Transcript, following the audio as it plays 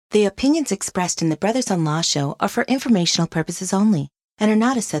The opinions expressed in the Brothers on Law show are for informational purposes only and are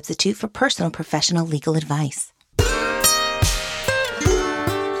not a substitute for personal professional legal advice.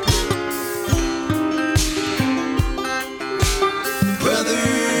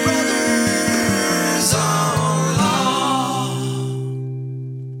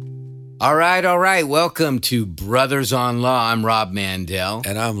 All right. Welcome to Brothers on Law. I'm Rob Mandel.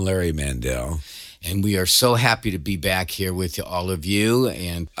 And I'm Larry Mandel. And we are so happy to be back here with all of you.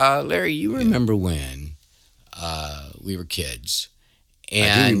 And Larry, you remember when we were kids?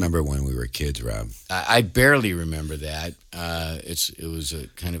 And I do remember when we were kids, Rob. I barely remember that. It was a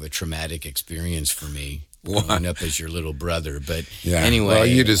kind of a traumatic experience for me. Growing up as your little brother, but anyway. Well,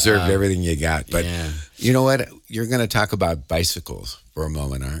 you deserved everything you got. But yeah. You know what? You're going to talk about bicycles for a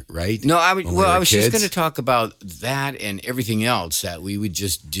moment, right? No, I was just going to talk about that and everything else that we would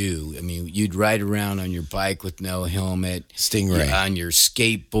just do. I mean, you'd ride around on your bike with no helmet. Stingray. On your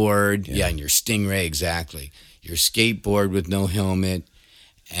skateboard. Yeah, on your Stingray, exactly. Your skateboard with no helmet.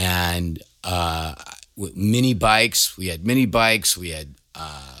 And mini bikes. We had mini bikes. We had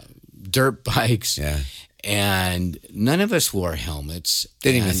dirt bikes. Yeah. And none of us wore helmets.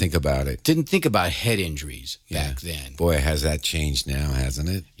 Didn't even think about it. Didn't think about head injuries back then. Boy, has that changed now, hasn't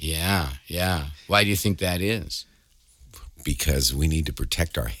it? Yeah. Why do you think that is? Because we need to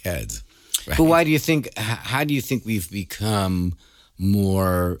protect our heads. Right? But how do you think we've become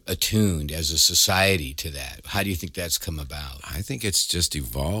more attuned as a society to that? How do you think that's come about? I think it's just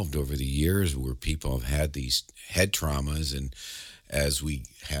evolved over the years where people have had these head traumas, and as we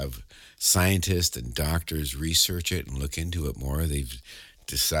have scientists and doctors research it and look into it more, they've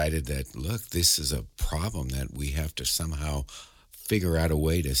decided that, look, this is a problem that we have to somehow figure out a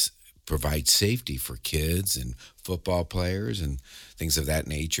way to provide safety for kids and football players and things of that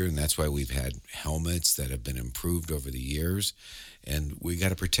nature. And that's why we've had helmets that have been improved over the years. And we got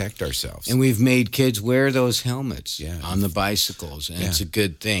to protect ourselves. And we've made kids wear those helmets on the bicycles. And it's a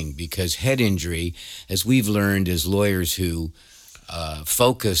good thing, because head injury, as we've learned as lawyers who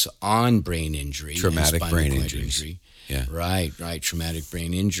focus on brain injury. Traumatic brain injury. Yeah. Right. Traumatic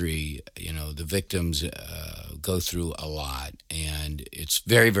brain injury. You know, the victims go through a lot, and it's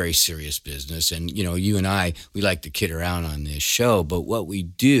very, very serious business. And, you know, you and I, we like to kid around on this show, but what we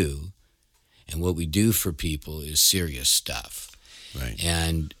do for people is serious stuff. Right.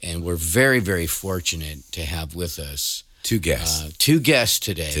 And we're very, very fortunate to have with us two guests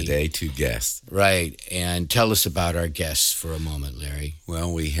today. Today, two guests. Right. And tell us about our guests for a moment, Larry.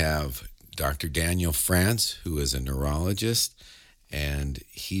 Well, we have Dr. Daniel France, who is a neurologist, and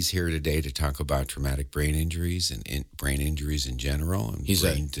he's here today to talk about traumatic brain injuries and brain injuries in general and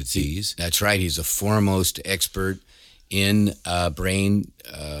brain disease. That's right. He's a foremost expert in brain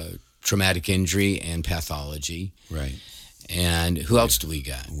traumatic injury and pathology. Right. And who else do we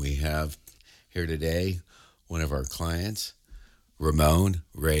got? We have here today one of our clients, Ramon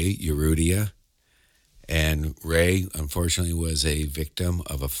Ray Urrutia. And Ray, unfortunately, was a victim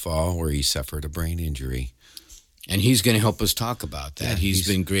of a fall where he suffered a brain injury. And he's going to help us talk about that. Yeah, he's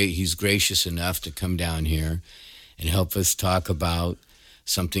been great. He's gracious enough to come down here and help us talk about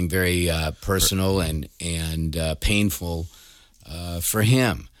something very personal and painful for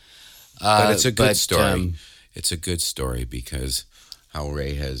him. But it's a good story. It's a good story because how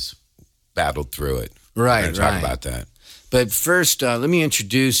Ray has battled through it. Right, We're going to talk about that. But first, let me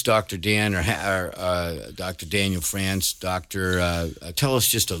introduce Dr. Dan or Dr. Daniel France. Doctor, tell us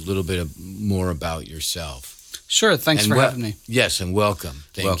just a little bit more about yourself. Sure. Thanks for having me. Yes, and welcome.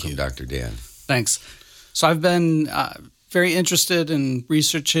 Thank you. Welcome, Dr. Dan. Thanks. So I've been very interested in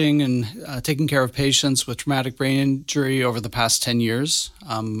researching and taking care of patients with traumatic brain injury over the past 10 years.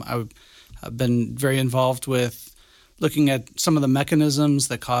 I've been very involved with looking at some of the mechanisms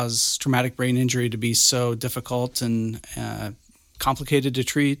that cause traumatic brain injury to be so difficult and complicated to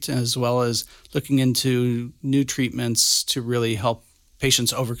treat, as well as looking into new treatments to really help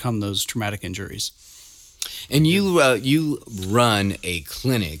patients overcome those traumatic injuries. And you run a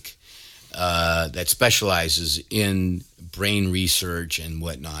clinic that specializes in brain research and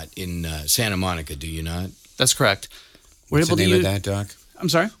whatnot in Santa Monica, do you not? That's correct. What's the name of that, Doc? I'm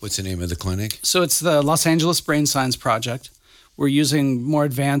sorry? What's the name of the clinic? So it's the Los Angeles Brain Science Project. We're using more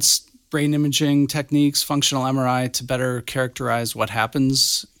advanced brain imaging techniques, functional MRI, to better characterize what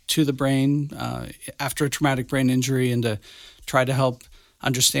happens to the brain after a traumatic brain injury, and to try to help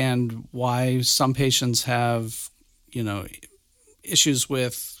understand why some patients have, issues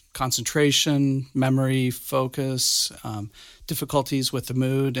with concentration, memory, focus, difficulties with the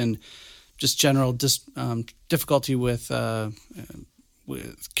mood, and just general difficulty with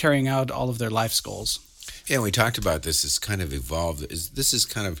carrying out all of their life's goals. Yeah, we talked about this. It's kind of evolved. This is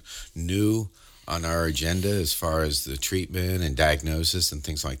kind of new on our agenda as far as the treatment and diagnosis and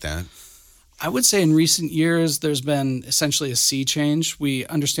things like that? I would say in recent years, there's been essentially a sea change. We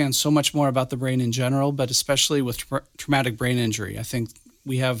understand so much more about the brain in general, but especially with traumatic brain injury. I think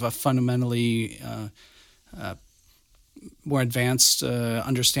we have a fundamentally more advanced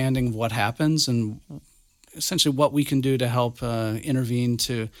understanding of what happens and essentially what we can do to help intervene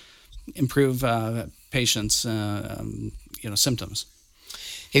to improve patients' symptoms.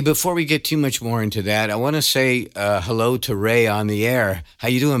 Hey, before we get too much more into that, I want to say hello to Ray on the air. How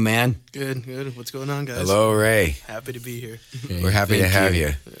you doing, man? Good. What's going on, guys? Hello, Ray. Happy to be here. We're happy to have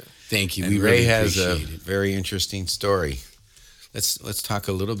you. Thank you. And We Ray really has a appreciate it. very interesting story. Let's talk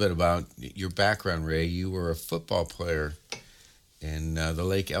a little bit about your background, Ray. You were a football player in the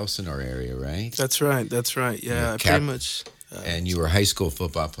Lake Elsinore area, right? That's right. Yeah, pretty much. And you were a high school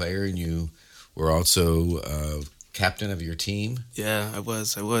football player, and you were also captain of your team. Yeah, I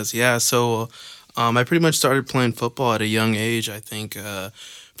was. Yeah, so I pretty much started playing football at a young age. I think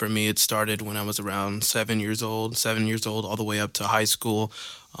for me, it started when I was around 7 years old, all the way up to high school.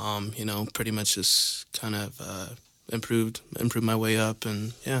 Pretty much just kind of improved my way up,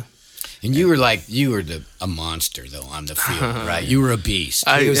 and yeah. And you were a monster, though, on the field, right? You were a beast.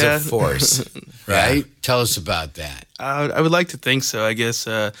 He was a force, right? Yeah. Tell us about that. I would like to think so. I guess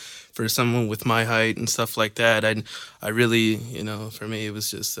for someone with my height and stuff like that, I really, for me, it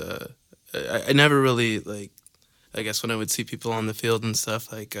was just, I never really, like, I guess when I would see people on the field and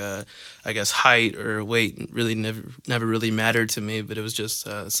stuff, like, I guess height or weight really never really mattered to me, but it was just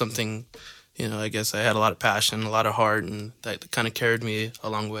something, I guess I had a lot of passion, a lot of heart, and that kind of carried me a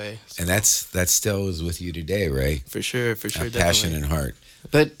long way. So. And that still is with you today, Ray. For sure, definitely. Passion and heart.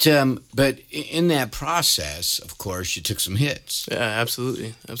 But in that process, of course, you took some hits. Yeah,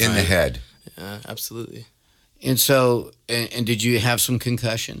 absolutely. In the head. Yeah, absolutely. And so, and did you have some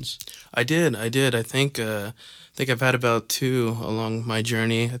concussions? I did. I think I've had about 2 along my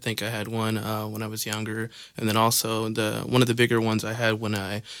journey. I think I had one when I was younger, and then also one of the bigger ones I had when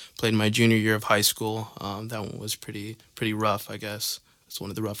I played my junior year of high school. That one was pretty rough, I guess. It's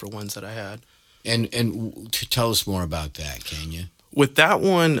one of the rougher ones that I had. And to tell us more about that, can you? With that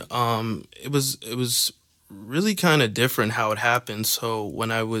one, it was really kind of different how it happened. So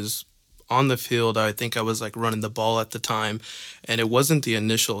when I was on the field, I think I was like running the ball at the time, and it wasn't the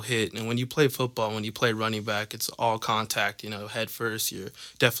initial hit. And when you play football, when you play running back, it's all contact, head first. You're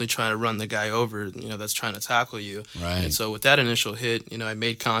definitely trying to run the guy over, that's trying to tackle you. Right. And so with that initial hit, I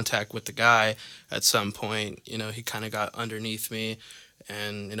made contact with the guy at some point. He kind of got underneath me,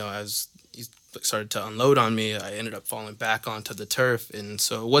 and, as he started to unload on me, I ended up falling back onto the turf. And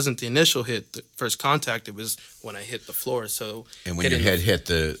so it wasn't the initial hit, the first contact, it was when I hit the floor. So and when your head hit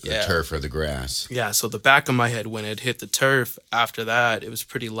the turf or the grass. Yeah, so the back of my head, when it hit the turf, after that, it was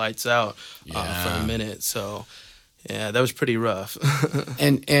pretty lights out for a minute. So, yeah, that was pretty rough.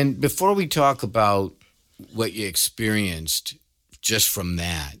 And before we talk about what you experienced just from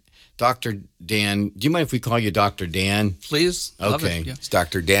that, Dr. Dan, do you mind if we call you Dr. Dan? Please. Love Okay. it. Yeah. It's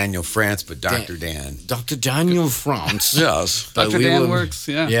Dr. Daniel France, but Dr. Dan. Dr. Daniel France. Yes. But Dr. we Dan will- works,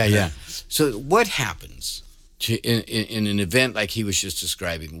 yeah. Yeah. So what happens in an event like he was just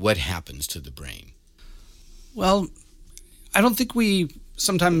describing? What happens to the brain? Well, I don't think we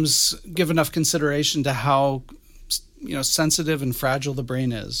sometimes give enough consideration to how sensitive and fragile the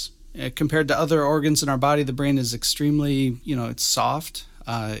brain is. Compared to other organs in our body, the brain is extremely, it's soft.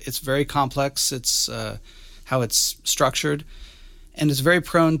 It's very complex. It's how it's structured, and it's very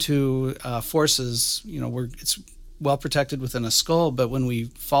prone to forces. It's well protected within a skull, but when we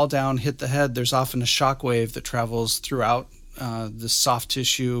fall down, hit the head, there's often a shock wave that travels throughout the soft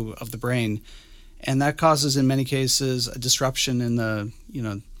tissue of the brain, and that causes, in many cases, a disruption in the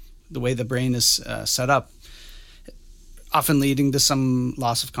way the brain is set up, often leading to some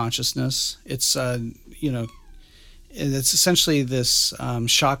loss of consciousness. It's essentially this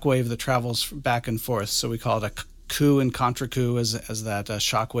shock wave that travels back and forth. So we call it a coup and contra coup, as that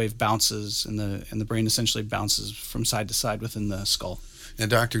shock wave bounces, and the brain essentially bounces from side to side within the skull. Now,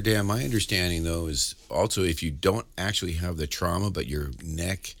 Dr. Dan, my understanding, though, is also if you don't actually have the trauma, but your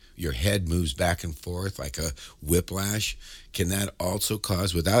head moves back and forth like a whiplash, can that also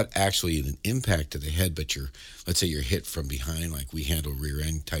cause, without actually an impact to the head, but let's say you're hit from behind, like we handle rear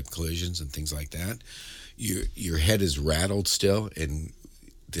end type collisions and things like that, your head is rattled still, and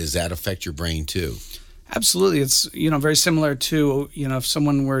does that affect your brain too? Absolutely. It's very similar to if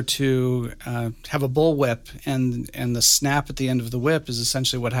someone were to have a bull whip, and the snap at the end of the whip is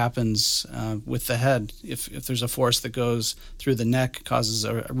essentially what happens with the head. If there's a force that goes through the neck, it causes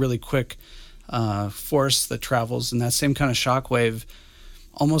a really quick force that travels, and that same kind of shock wave,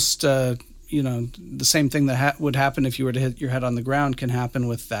 almost the same thing that would happen if you were to hit your head on the ground can happen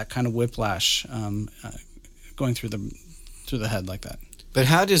with that kind of whiplash going through the head like that. But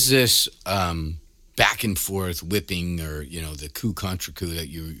how does this back and forth whipping, or the coup contre coup that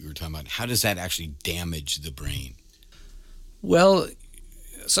you were talking about, how does that actually damage the brain? Well,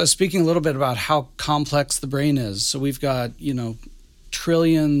 so speaking a little bit about how complex the brain is. So we've got,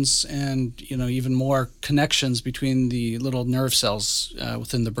 trillions and, even more connections between the little nerve cells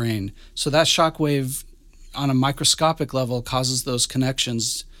within the brain. So that shock wave on a microscopic level causes those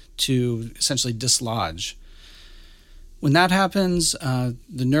connections to essentially dislodge. When that happens, the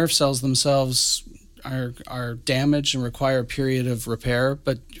nerve cells themselves are damaged and require a period of repair,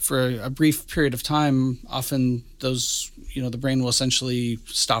 but for a brief period of time, often those, the brain will essentially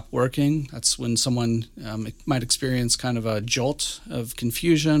stop working. That's when someone might experience kind of a jolt of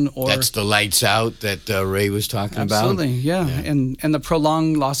confusion, or that's the lights out that Ray was talking about. Absolutely, yeah. And the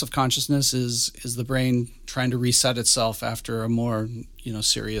prolonged loss of consciousness is the brain trying to reset itself after a more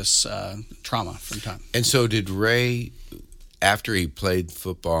serious trauma from time. And so did Ray, after he played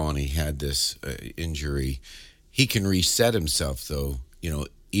football and he had this injury, he can reset himself, though,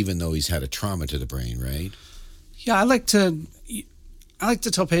 even though he's had a trauma to the brain, right? Yeah, I like to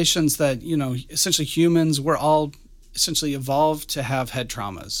tell patients that, essentially humans, we're all essentially evolved to have head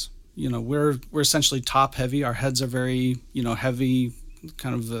traumas. We're essentially top heavy. Our heads are very, heavy,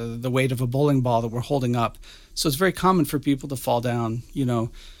 kind of the weight of a bowling ball that we're holding up. So it's very common for people to fall down.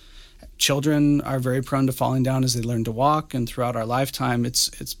 Children are very prone to falling down as they learn to walk, and throughout our lifetime,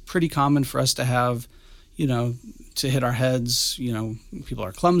 it's pretty common for us to have, to hit our heads. People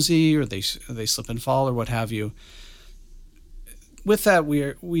are clumsy, or they slip and fall, or what have you. With that,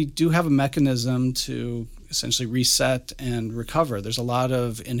 we do have a mechanism to essentially reset and recover. There's a lot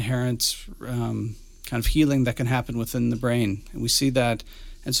of inherent kind of healing that can happen within the brain, and we see that.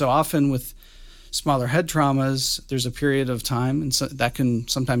 And so often with smaller head traumas, there's a period of time, and so that can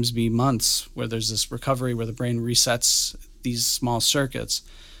sometimes be months, where there's this recovery where the brain resets these small circuits.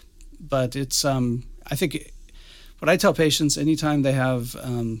 But it's, I think, what I tell patients, anytime they have,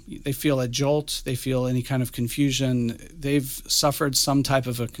 they feel a jolt, they feel any kind of confusion, they've suffered some type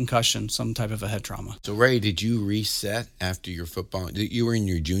of a concussion, some type of a head trauma. So, Ray, did you reset after your football? You were in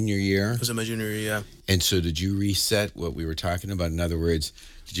your junior year? I was in my junior year, yeah. And so did you reset what we were talking about? In other words,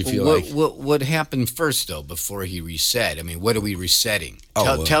 did you feel what happened first, though, before he reset? I mean, what are we resetting?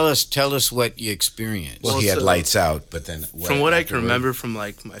 Tell us what you experienced. Well, he had lights out, but then from what I can remember from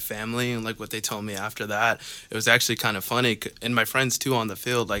like my family and like what they told me after that, it was actually kind of funny. And my friends too on the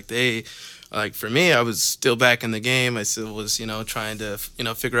field, for me, I was still back in the game. I still was, trying to,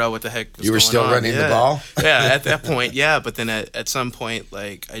 figure out what the heck was going on. You were still running the ball? Yeah, at that point, yeah. But then at some point,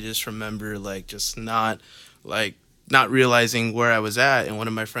 I just remember, just not realizing where I was at, and one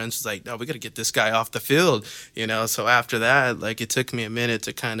of my friends was like, "No, we got to get this guy off the field," So after that, it took me a minute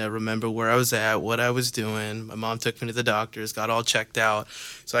to kind of remember where I was at, what I was doing. My mom took me to the doctors, got all checked out.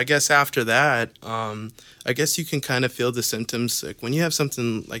 So I guess after that, I guess you can kind of feel the symptoms. Like when you have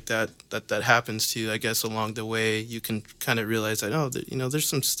something like that happens to you, I guess along the way you can kind of realize that there's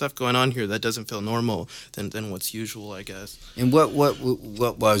some stuff going on here that doesn't feel normal than what's usual, I guess. And what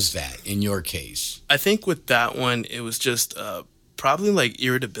was that in your case? I think with that one, it was just probably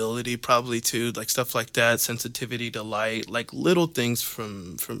irritability, probably too, stuff like that, sensitivity to light, little things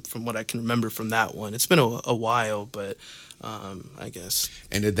from what I can remember from that one. It's been a while, but I guess.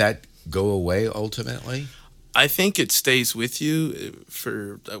 And did that go away ultimately? I think it stays with you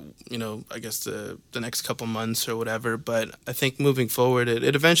for, I guess the next couple months or whatever. But I think moving forward,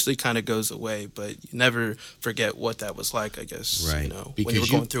 it eventually kind of goes away. But you never forget what that was like, I guess, right. When you were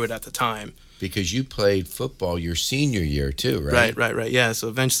going through it at the time. Because you played football your senior year too, right? Right. Yeah. So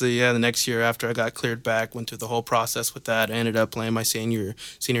eventually, the next year after I got cleared back, went through the whole process with that. I ended up playing my senior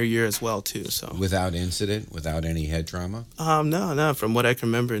year as well too. So without incident, without any head trauma. No. From what I can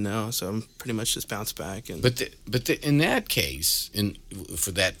remember, no. So I'm pretty much just bounced back. But in that case,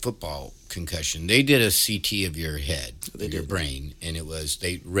 for that football concussion, they did a CT of your head, your brain, and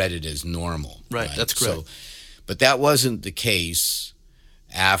they read it as normal. Right. That's correct. But that wasn't the case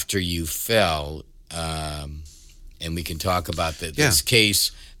after you fell, and we can talk about this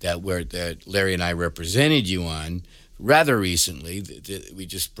case that Larry and I represented you on rather recently. We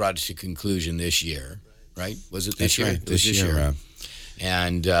just brought it to conclusion this year, right? Was it this year? Right. This year.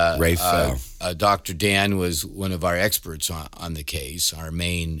 And Ray fell. Dr. Dan was one of our experts on the case, our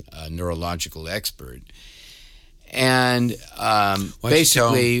main neurological expert. And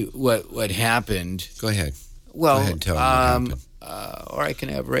basically, what happened? Go ahead. Well, Go ahead and tell them what happened. or I can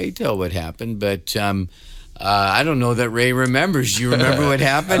have Ray tell what happened. But I don't know that Ray remembers. Do you remember what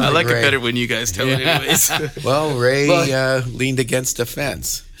happened? I like Ray. it better when you guys tell it anyways. Well, Ray leaned against a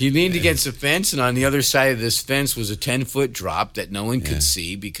fence. He leaned against a fence, and on the other side of this fence was a 10-foot drop that no one could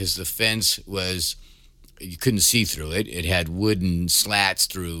see because the fence was, you couldn't see through it. It had wooden slats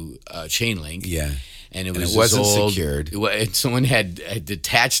through chain link. Yeah. And it wasn't old, secured. Someone had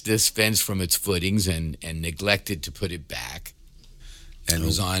detached this fence from its footings and neglected to put it back. And it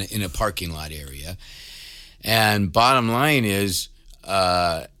was in a parking lot area. And bottom line is,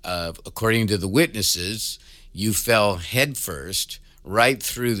 according to the witnesses, you fell headfirst right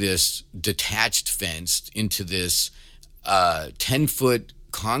through this detached fence into this 10-foot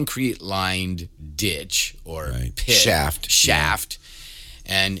concrete-lined ditch or pit. Shaft.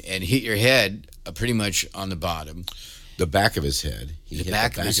 And hit your head pretty much on the bottom. The back of his head. He hit the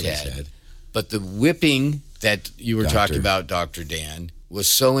back of his head. But the whipping that you were talking about, Dr. Dan, was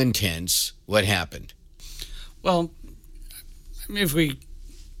so intense. What happened? Well, I mean,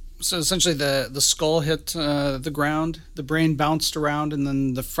 so essentially the skull hit the ground, the brain bounced around, and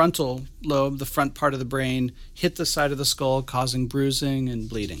then the frontal lobe, the front part of the brain, hit the side of the skull, causing bruising and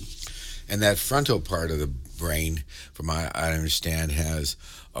bleeding. And that frontal part of the brain, from what I understand, has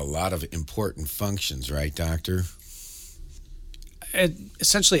a lot of important functions, right, Doctor?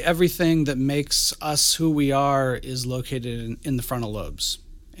 Essentially everything that makes us who we are is located in the frontal lobes.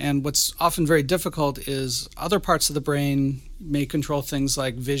 And what's often very difficult is other parts of the brain may control things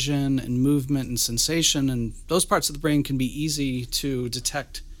like vision and movement and sensation, and those parts of the brain can be easy to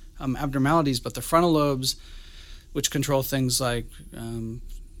detect abnormalities, but the frontal lobes, which control things like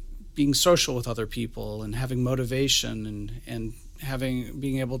being social with other people and having motivation and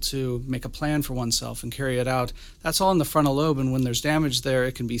being able to make a plan for oneself and carry it out, that's all in the frontal lobe. And when there's damage there,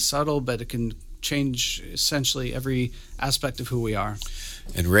 it can be subtle, but it can change essentially every aspect of who we are.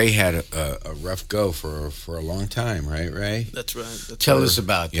 And Ray had a rough go for a long time, right, Ray? That's right. Tell us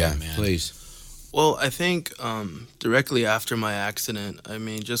about that, man. Please. Well, I think directly after my accident, I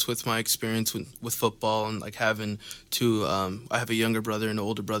mean, just with my experience with football and like having to, I have a younger brother and an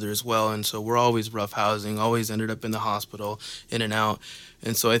older brother as well, and so we're always roughhousing, always ended up in the hospital, in and out.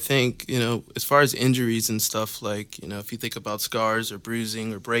 And so I think, as far as injuries and stuff, like, if you think about scars or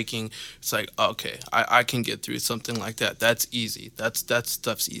bruising or breaking, it's like, okay, I can get through something like that. That's easy. That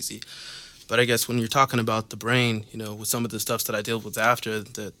stuff's easy. But I guess when you're talking about the brain, with some of the stuff that I dealt with after,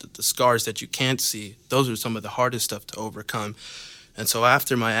 the scars that you can't see, those are some of the hardest stuff to overcome. And so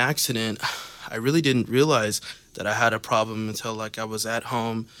after my accident, I really didn't realize that I had a problem until like I was at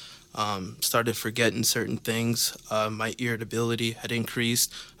home, started forgetting certain things. My irritability had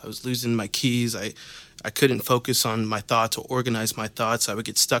increased. I was losing my keys. I couldn't focus on my thoughts or organize my thoughts. I would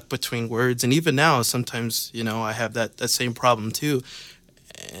get stuck between words. And even now, sometimes, I have that same problem too.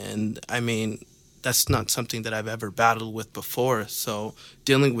 And I mean, that's not something that I've ever battled with before. So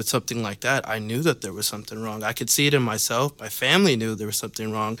dealing with something like that, I knew that there was something wrong. I could see it in myself. My family knew there was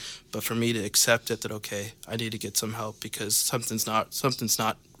something wrong. But for me to accept it, that, okay, I need to get some help because something's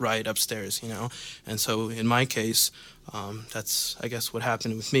not right upstairs, And so in my case, that's, I guess, what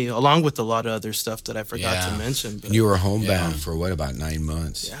happened with me, along with a lot of other stuff that I forgot to mention. But, you were homebound for what, about 9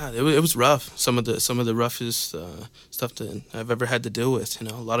 months? Yeah, it was rough. Some of the roughest stuff that I've ever had to deal with.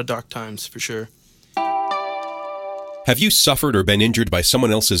 A lot of dark times for sure. Have you suffered or been injured by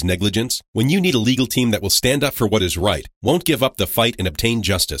someone else's negligence? When you need a legal team that will stand up for what is right, won't give up the fight and obtain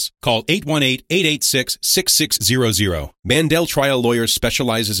justice, call 818-886-6600. Mandel Trial Lawyers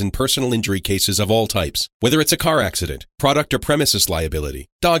specializes in personal injury cases of all types. Whether it's a car accident, product or premises liability,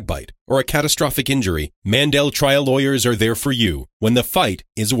 dog bite, or a catastrophic injury, Mandel Trial Lawyers are there for you when the fight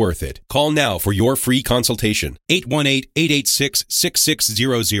is worth it. Call now for your free consultation.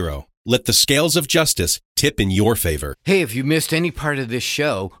 818-886-6600. Let the scales of justice tip in your favor. Hey, if you missed any part of this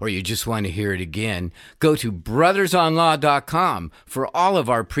show or you just want to hear it again, go to brothersonlaw.com for all of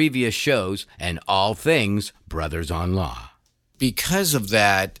our previous shows and all things Brothers on Law. Because of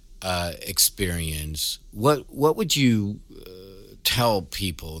that experience, what would you tell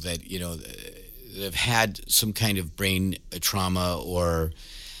people that, that have had some kind of brain trauma or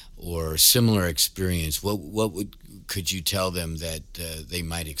similar experience? Could you tell them that they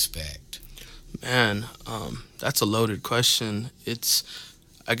might expect? Man, that's a loaded question.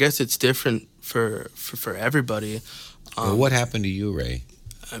 I guess it's different for everybody. Well, what happened to you, Ray?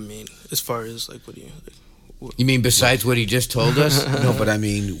 I mean, as far as like, what do you? You mean besides what he just told us? No, but I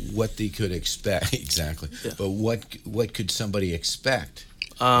mean what they could expect exactly. Yeah. But what could somebody expect?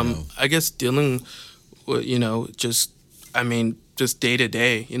 I guess dealing with just day to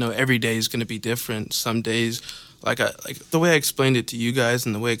day. Every day is going to be different. Some days like the way I explained it to you guys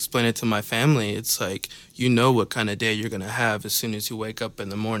and the way I explained it to my family, it's like, you know what kind of day you're going to have as soon as you wake up in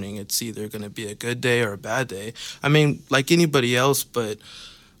the morning. It's either going to be a good day or a bad day. I mean, like anybody else, but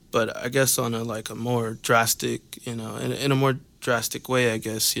I guess on a more drastic, in a more drastic way, I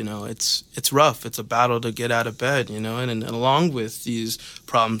guess, it's rough. It's a battle to get out of bed, and along with these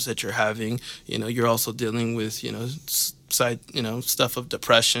problems that you're having, you're also dealing with, stuff of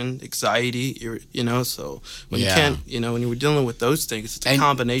depression, anxiety, so when you can't, when you're dealing with those things, it's a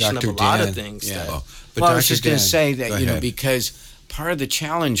combination Dr. of a lot Dan, of things. yeah. Well, I was just going to Dan, say that, go ahead. because part of the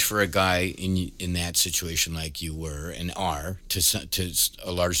challenge for a guy in that situation like you were and are to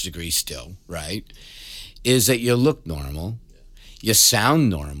a large degree still, right, is that you look normal, you sound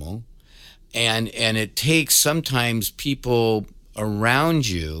normal, and it takes sometimes people around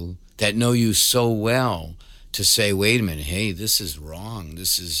you that know you so well to say, wait a minute, hey, this is wrong,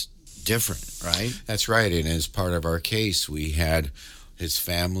 this is different, right? That's right. And as part of our case, we had his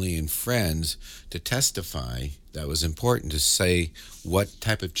family and friends to testify. That was important to say what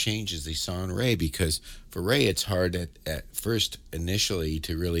type of changes they saw in Ray, because for Ray, it's hard at first initially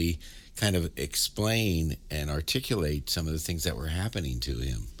to really kind of explain and articulate some of the things that were happening to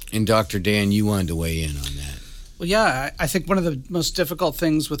him. And Dr. Dan, you wanted to weigh in on that. Well, yeah, I think one of the most difficult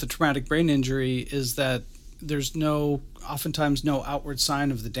things with a traumatic brain injury is that there's oftentimes no outward sign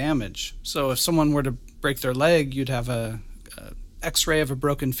of the damage. So if someone were to break their leg, you'd have a X-ray of a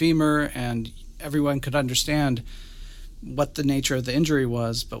broken femur, and everyone could understand what the nature of the injury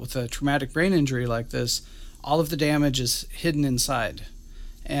was. But with a traumatic brain injury like this, all of the damage is hidden inside,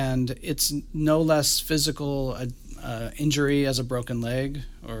 and it's no less physical injury as a broken leg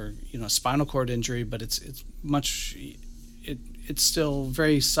or spinal cord injury, but it's still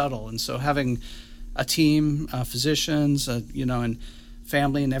very subtle. And so having a team, physicians, and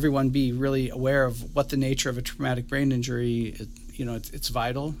family and everyone be really aware of what the nature of a traumatic brain injury, it's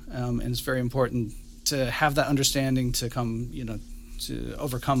vital, and it's very important to have that understanding to come, to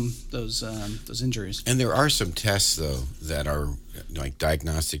overcome those injuries. And there are some tests, though, that are like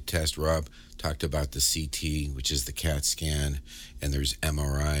diagnostic tests. Rob talked about the CT, which is the CAT scan, and there's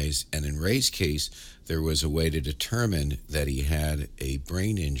MRIs. And in Ray's case, there was a way to determine that he had a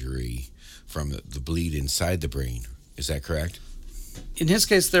brain injury from the bleed inside the brain. Is that correct? In his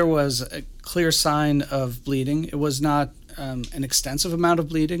case, there was a clear sign of bleeding. It was not an extensive amount of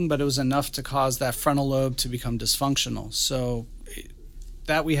bleeding, but it was enough to cause that frontal lobe to become dysfunctional. So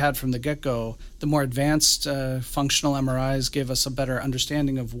that we had from the get-go. The more advanced functional MRIs gave us a better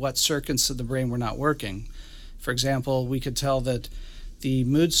understanding of what circuits of the brain were not working. For example, we could tell that the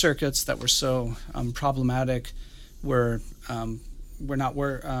mood circuits that were so problematic were not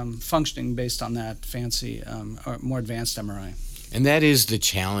functioning based on that fancy or more advanced MRI. And that is the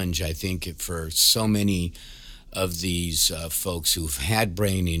challenge, I think, for so many of these folks who've had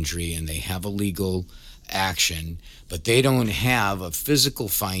brain injury and they have a legal action, but they don't have a physical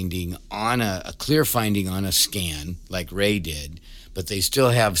finding on a clear finding on a scan like Ray did, but they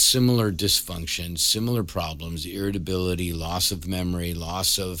still have similar dysfunctions, similar problems, irritability, loss of memory,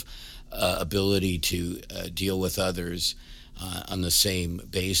 loss of ability to deal with others on the same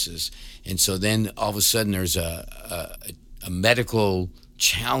basis. And so then all of a sudden there's a medical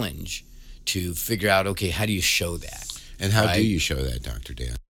challenge to figure out, okay, how do you show that? And how do you show that, Dr.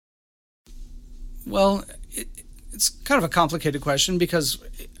 Dan? Well, it's kind of a complicated question because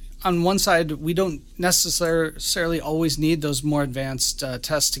on one side, we don't necessarily always need those more advanced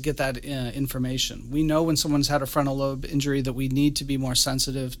tests to get that information. We know when someone's had a frontal lobe injury that we need to be more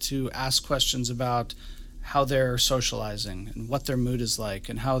sensitive to ask questions about how they're socializing and what their mood is like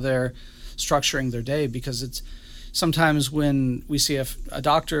and how they're structuring their day, because it's sometimes when we see a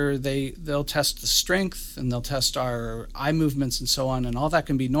doctor, they'll test the strength and they'll test our eye movements and so on, and all that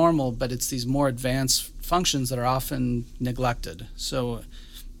can be normal, but it's these more advanced functions that are often neglected. So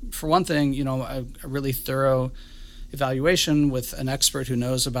for one thing, a really thorough evaluation with an expert who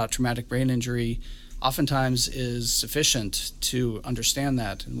knows about traumatic brain injury oftentimes is sufficient to understand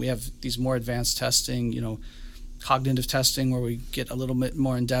that. And we have these more advanced testing, cognitive testing where we get a little bit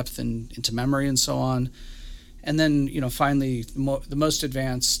more in depth into memory and so on. And then, finally, the most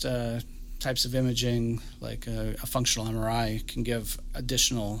advanced types of imaging, like a functional MRI, can give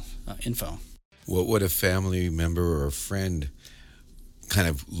additional info. What would a family member or a friend kind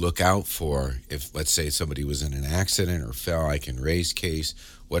of look out for if, let's say, somebody was in an accident or fell, like in Ray's case?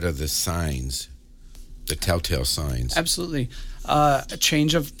 What are the signs, the telltale signs? Absolutely. A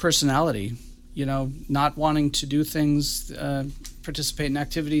change of personality, not wanting to do things, participate in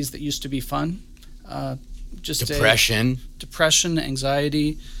activities that used to be fun. just depression,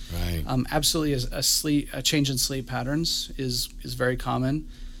 anxiety. right? Absolutely, a change in sleep patterns is very common.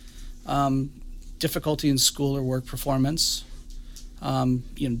 Difficulty in school or work performance.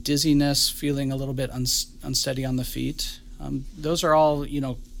 Dizziness, feeling a little bit unsteady on the feet. Those are all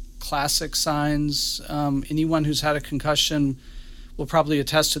classic signs. Anyone who's had a concussion will probably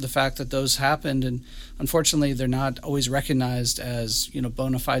attest to the fact that those happened, and unfortunately they're not always recognized as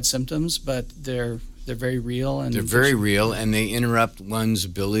bona fide symptoms, but they're very real, and they're very real, and they interrupt one's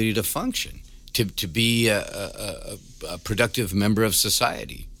ability to function, to be a productive member of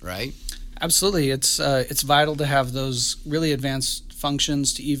society, right? Absolutely. It's vital to have those really advanced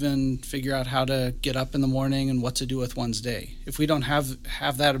functions to even figure out how to get up in the morning and what to do with one's day. If we don't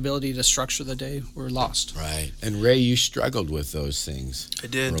have that ability to structure the day, we're lost. Right. And Ray, you struggled with those things I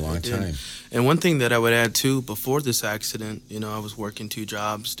did, for a long time. And one thing that I would add too, before this accident, I was working 2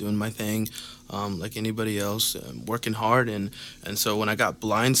 jobs, doing my thing, like anybody else, working hard, and so when I got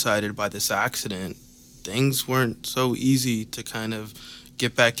blindsided by this accident, things weren't so easy to kind of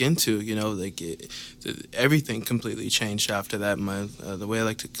get back into. Everything completely changed after that. The way I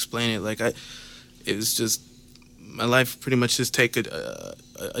like to explain it, it was just my life pretty much just took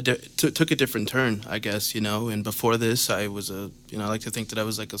a different turn, I guess, and before this I was I like to think that I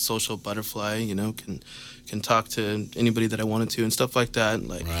was like a social butterfly, can talk to anybody that I wanted to and stuff like that,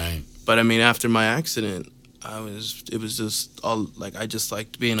 right. But I mean, after my accident, it was just all I just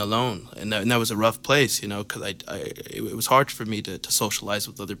liked being alone, and that was a rough place, because it was hard for me to socialize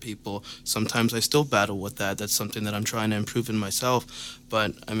with other people. Sometimes I still battle with that. That's something that I'm trying to improve in myself,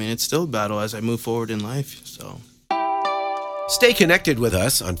 but I mean, it's still a battle as I move forward in life. So Stay connected with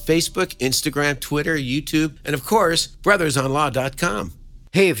us on Facebook, Instagram, Twitter, YouTube, and of course, brothersonlaw.com.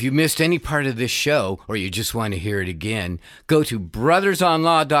 Hey, if you missed any part of this show or you just want to hear it again, go to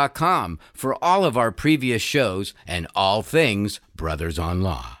brothersonlaw.com for all of our previous shows and all things Brothers on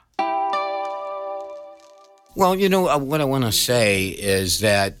Law. Well, what I want to say is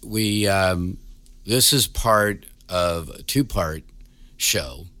that this is part of a 2-part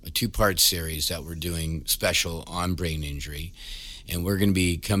show, a 2-part series that we're doing special on brain injury, and we're going to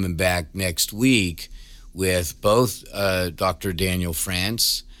be coming back next week with both Dr. Daniel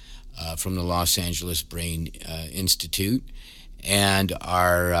France from the Los Angeles Brain Institute and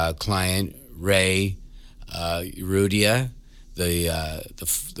our client Ray Urrutia,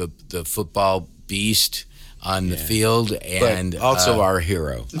 the football beast on the field, and but also our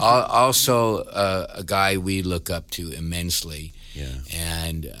hero. Also a guy we look up to immensely. Yeah.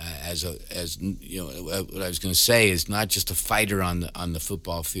 And as what I was going to say is not just a fighter on the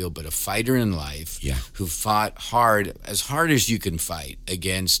football field, but a fighter in life who fought as hard as you can fight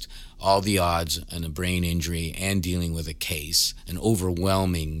against all the odds and a brain injury and dealing with a case, an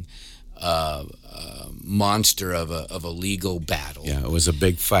overwhelming monster of a legal battle. Yeah, it was a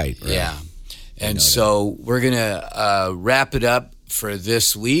big fight. Right? Yeah. And so we're going to wrap it up for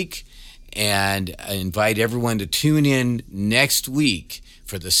this week. And I invite everyone to tune in next week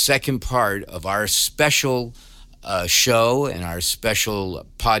for the second part of our special show and our special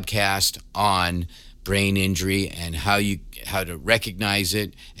podcast on brain injury and how to recognize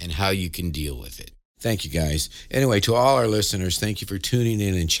it and how you can deal with it. Thank you, guys. Anyway, to all our listeners, thank you for tuning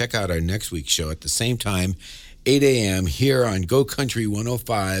in, and check out our next week's show at the same time, 8 a.m. here on Go Country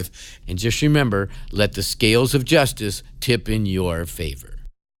 105. And just remember, let the scales of justice tip in your favor.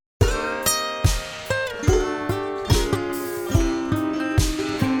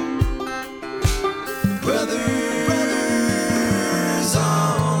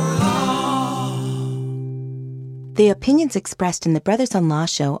 The opinions expressed in the Brothers on Law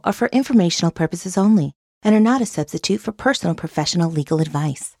show are for informational purposes only and are not a substitute for personal professional legal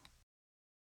advice.